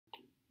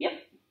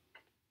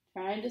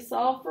trying to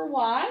solve for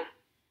y.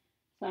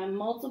 So I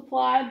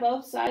multiply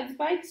both sides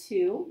by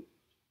 2.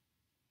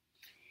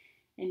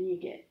 And you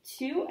get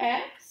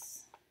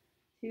 2x,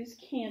 2's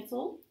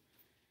cancel,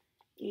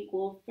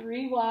 equal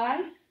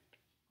 3y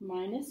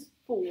minus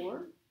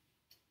 4.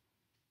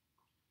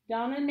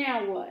 Donna,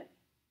 now what?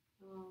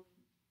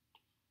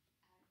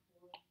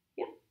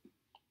 Yep.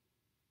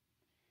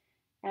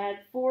 Add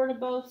 4 to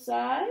both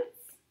sides.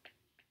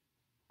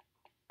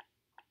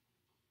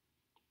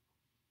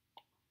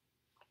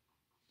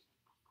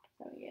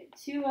 So we get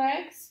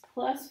 2x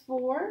plus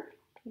 4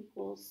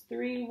 equals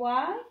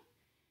 3y.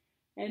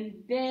 And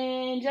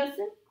then,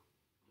 Justin,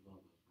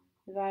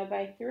 divide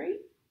by 3.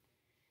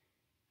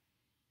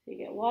 So you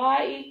get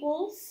y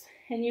equals,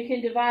 and you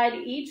can divide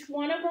each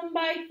one of them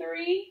by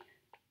 3,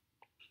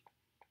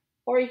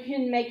 or you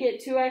can make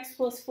it 2x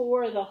plus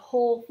 4, the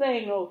whole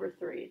thing over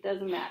 3. It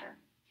doesn't matter.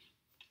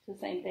 It's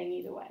the same thing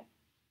either way.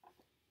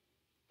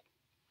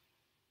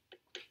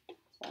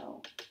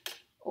 So,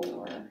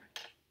 or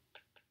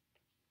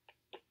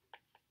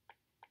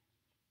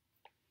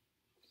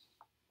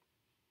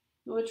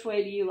which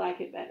way do you like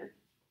it better?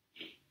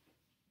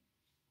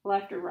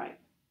 Left or right?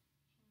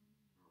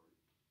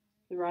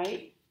 The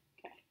right?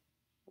 Okay,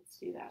 let's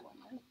do that one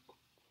then.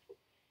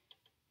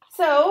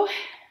 So,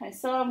 I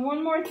still have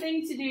one more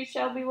thing to do,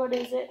 Shelby. What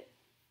is it?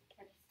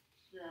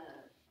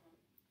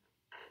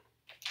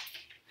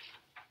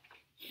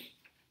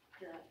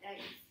 The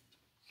x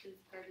is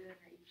greater than or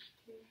equal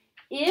to.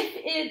 If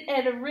it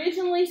had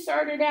originally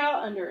started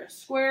out under a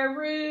square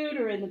root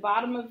or in the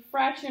bottom of a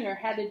fraction or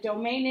had a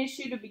domain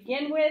issue to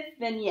begin with,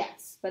 then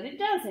yes, but it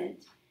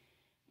doesn't.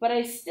 But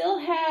I still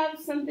have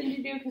something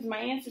to do because my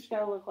answer's got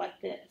to look like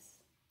this.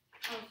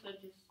 Also,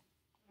 just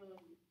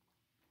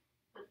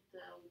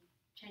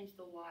change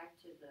the y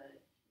to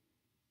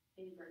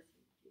the inverse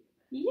of g.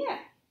 Yeah,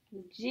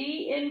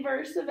 g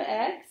inverse of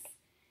x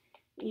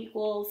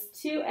equals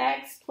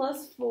 2x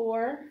plus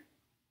 4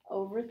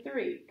 over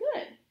 3.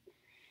 Good.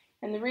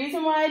 And the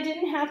reason why I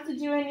didn't have to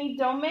do any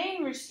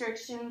domain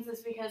restrictions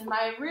is because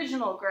my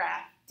original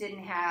graph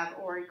didn't have,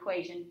 or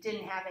equation,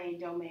 didn't have any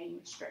domain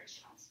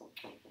restrictions.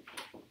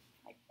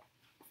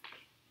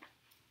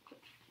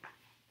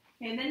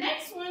 Okay, the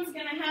next one's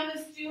going to have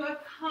us do a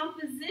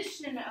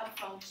composition of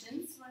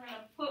functions. We're going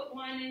to put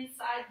one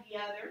inside the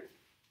other.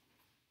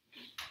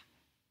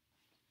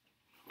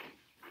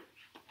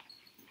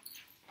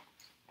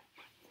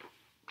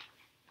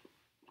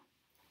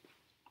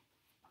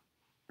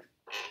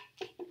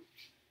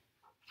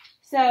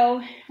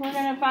 So we're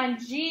going to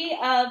find g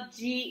of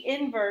g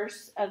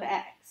inverse of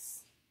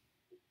x.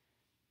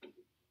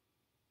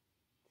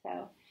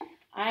 So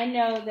I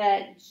know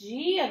that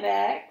g of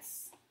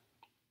x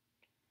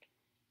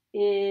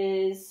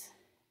is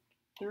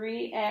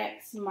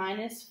 3x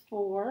minus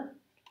 4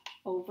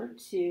 over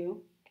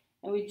 2.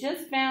 And we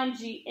just found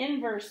g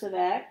inverse of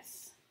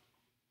x.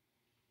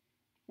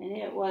 And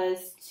it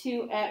was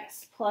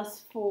 2x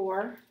plus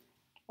 4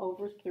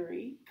 over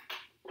 3.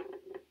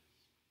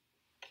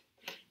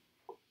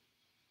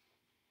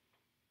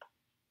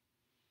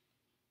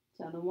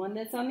 So the one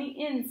that's on the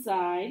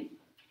inside,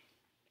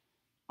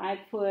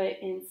 I put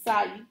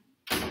inside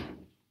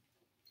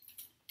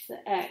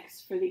the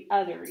x for the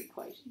other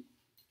equation.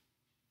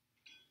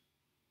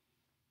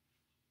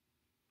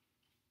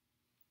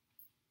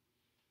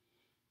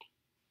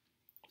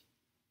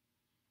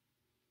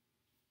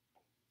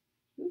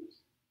 Oops.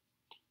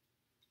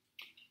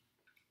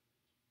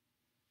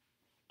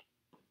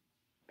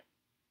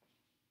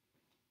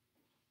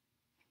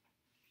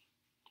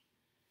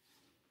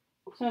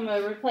 So I'm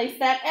going to replace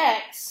that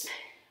x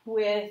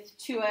with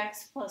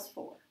 2x plus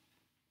 4.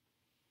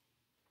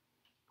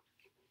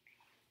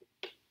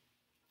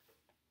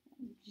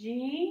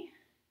 G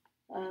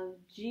of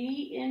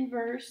g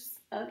inverse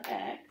of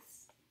x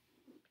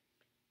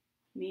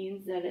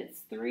means that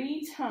it's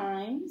 3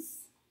 times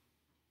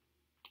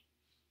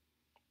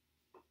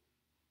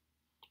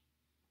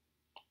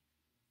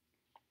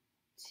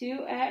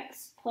two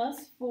x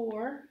plus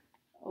 4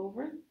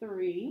 over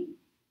 3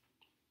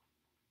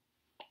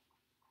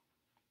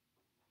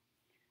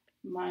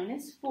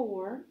 minus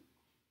 4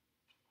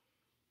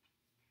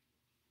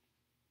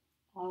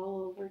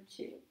 all over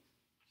 2.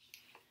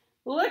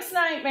 Looks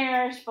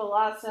nightmarish, but a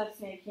lot of stuff's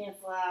going to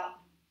cancel out.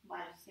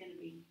 Life's going to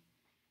be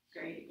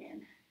great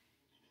again.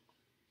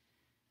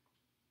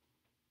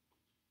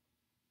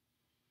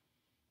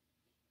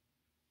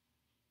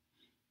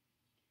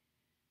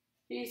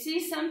 Do you see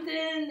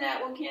something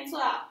that will cancel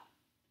out?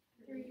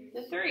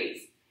 The 3's.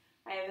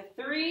 I have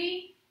a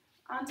 3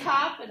 on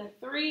top and a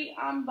 3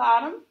 on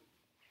bottom.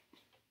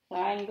 So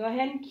I can go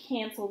ahead and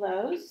cancel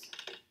those.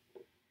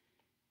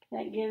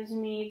 That gives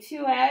me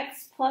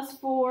 2x plus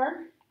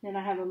 4. Then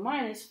I have a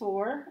minus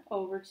 4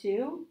 over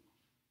 2.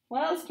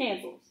 What else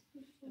cancels?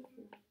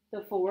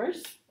 The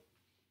 4's.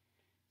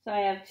 So I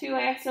have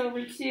 2x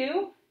over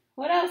 2.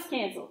 What else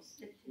cancels?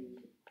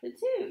 The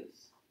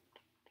 2's.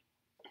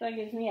 So that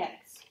gives me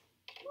x.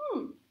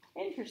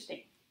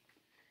 Interesting.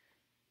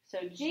 So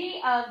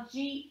g of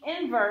g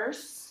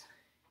inverse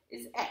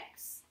is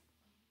x.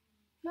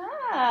 Nice.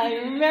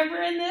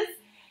 Remember in this?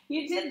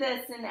 You did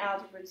this in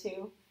Algebra 2.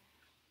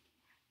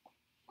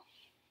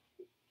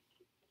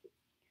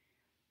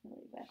 I'll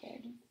leave that there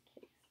just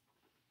in case.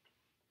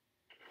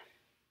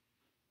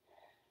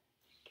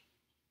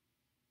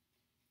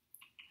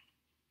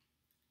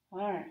 All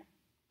right.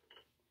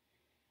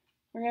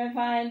 We're going to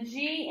find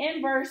G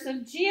inverse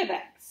of G of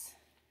X.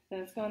 So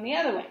it's going the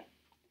other way.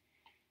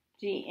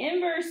 G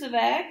inverse of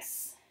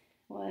X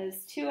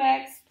was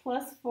 2X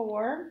plus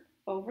 4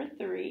 over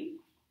 3.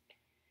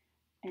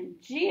 And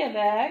G of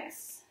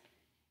X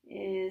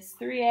is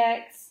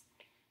 3X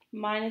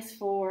minus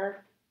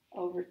 4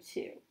 over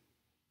 2.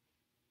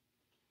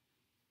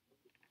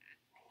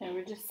 And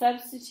we're just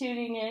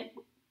substituting it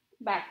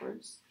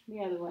backwards, the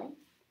other way.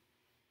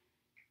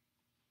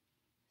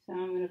 So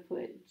I'm going to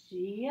put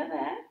G of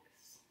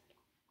X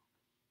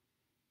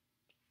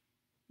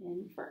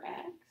in for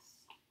X.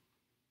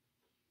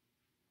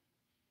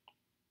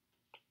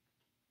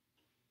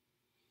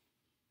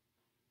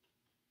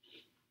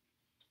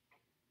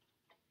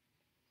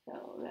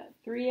 So that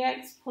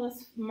 3X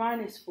plus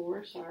minus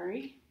 4,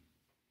 sorry.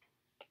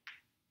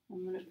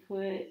 I'm going to put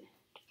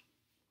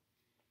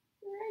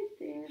right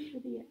there for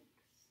the X.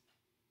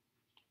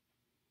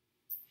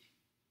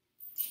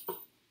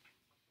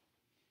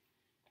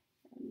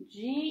 And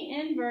G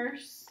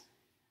inverse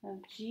of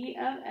G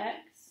of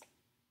X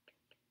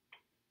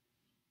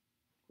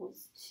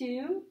equals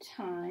 2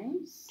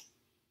 times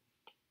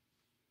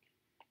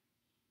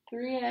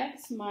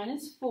 3X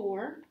minus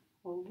 4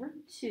 over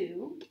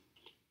 2.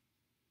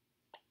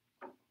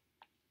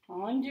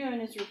 All I'm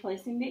doing is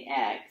replacing the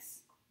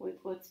X with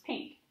what's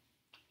pink.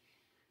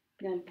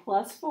 Then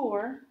plus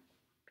 4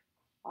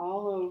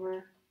 all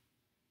over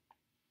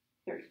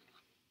 3.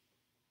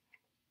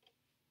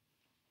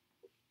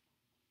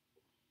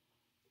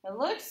 It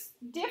looks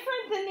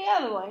different than the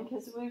other one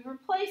because we've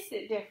replaced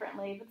it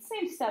differently, but the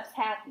same stuff's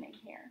happening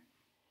here.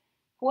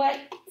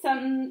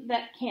 Something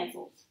that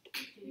cancels?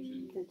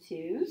 The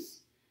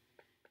 2's.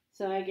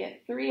 So I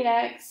get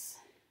 3X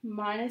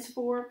minus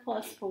 4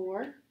 plus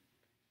 4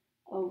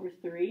 over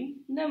 3.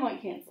 Then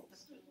what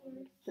cancels?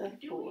 The 4.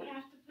 Do we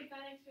have to put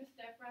that extra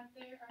step right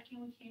there, or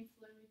can we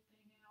cancel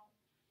everything out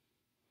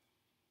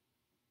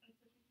at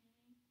the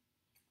beginning?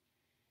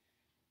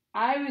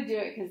 I would do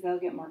it because they'll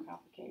get more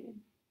complicated.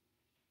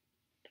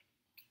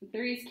 The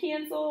 3's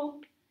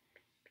cancel,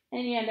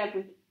 and you end up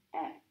with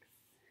X.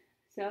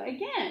 So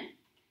again,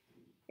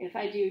 if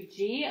I do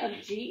G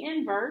of G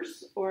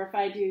inverse, or if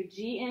I do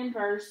G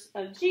inverse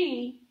of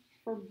G,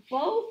 for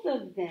both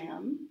of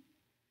them,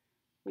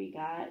 we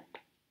got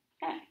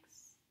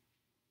X,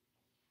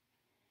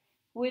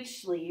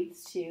 which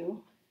leads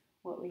to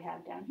what we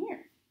have down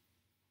here.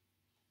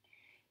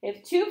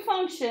 If two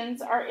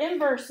functions are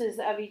inverses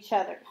of each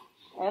other,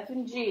 f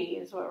and g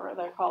is what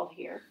they're called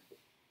here,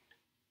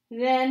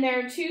 then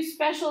there are two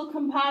special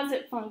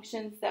composite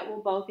functions that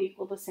will both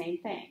equal the same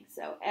thing.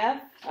 So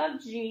f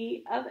of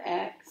g of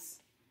x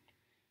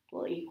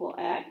will equal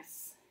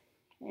x,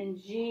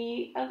 and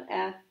g of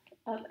f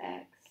of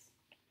x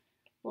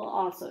will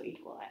also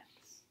equal x.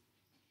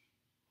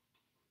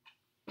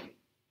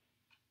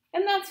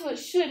 And that's what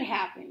should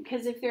happen,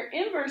 because if they're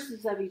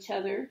inverses of each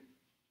other,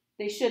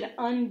 they should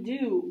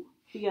undo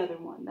the other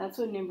one. That's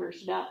what an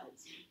inverse does.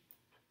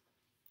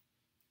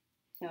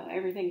 So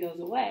everything goes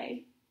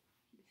away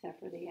except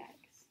for the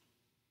x.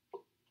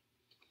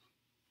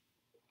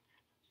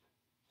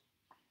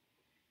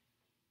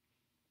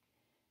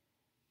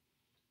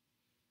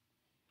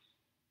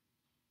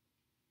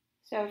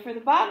 So for the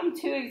bottom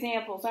two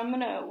examples, I'm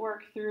going to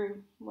work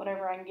through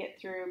whatever I can get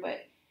through,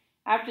 but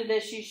after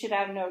this you should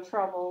have no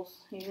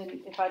troubles,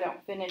 even if I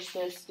don't finish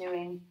this,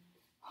 doing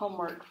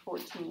homework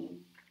 14.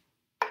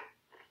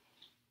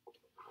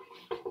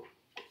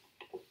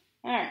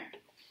 Alright,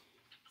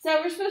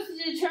 so we're supposed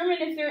to determine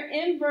if they're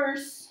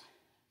inverse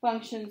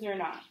functions or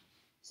not.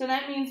 So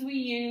that means we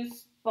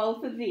use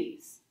both of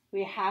these.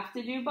 We have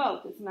to do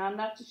both. It's not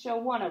enough to show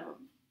one of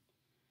them.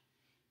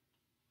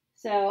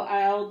 So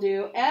I'll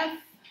do f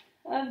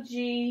of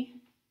g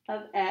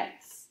of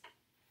x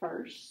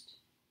first.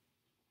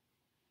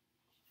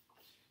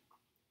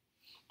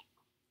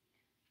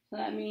 So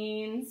that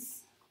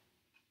means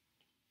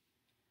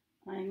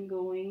I'm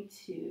going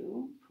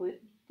to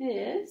put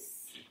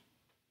this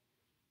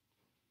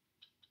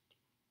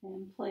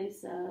in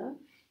place of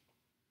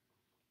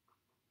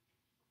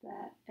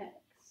that x.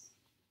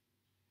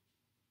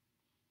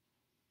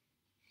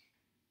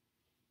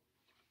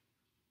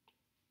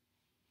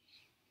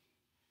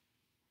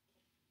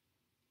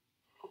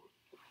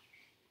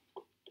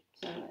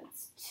 So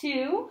that's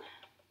 2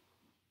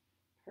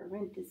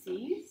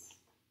 parentheses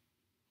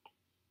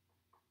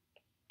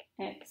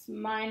x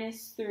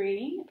minus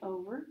 3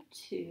 over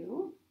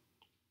 2,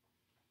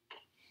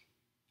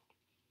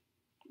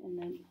 and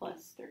then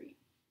plus 3.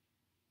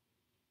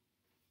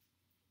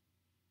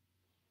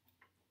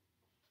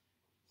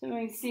 So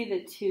we can see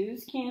the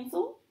 2's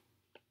cancel,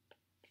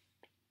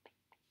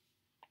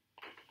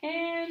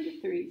 and the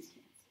 3's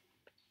cancel.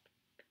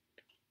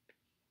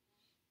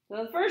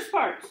 So the first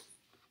part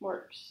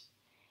works.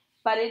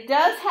 But it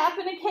does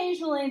happen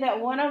occasionally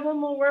that one of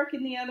them will work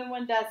and the other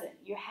one doesn't.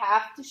 You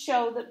have to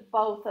show that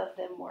both of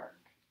them work.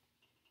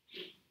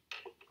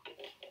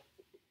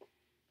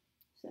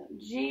 So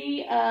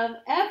g of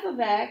f of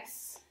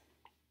x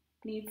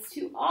needs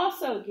to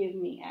also give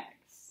me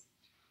x.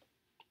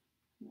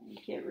 Let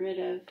me get rid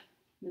of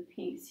the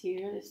pinks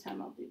here. This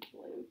time I'll do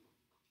blue.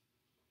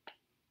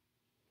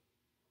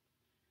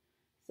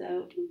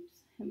 So,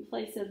 in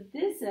place of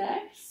this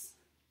x,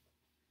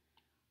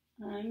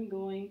 I'm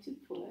going to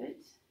put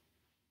this.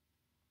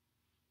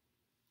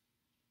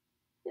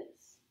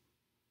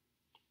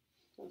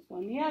 So it's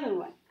going the other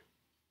way.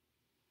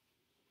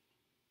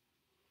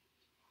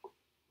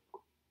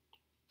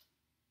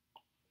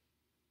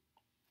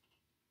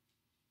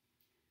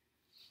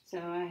 So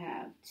I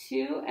have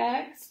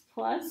 2x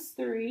plus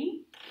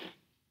 3,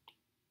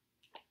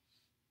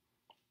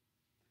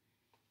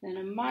 then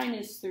a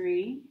minus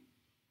 3,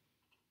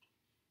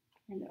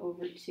 and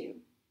over 2.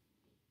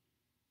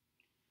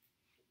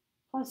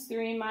 Plus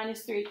 3 and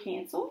minus 3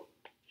 cancel.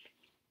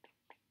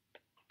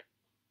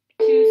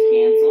 2's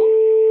cancel.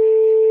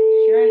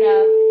 Sure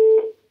enough,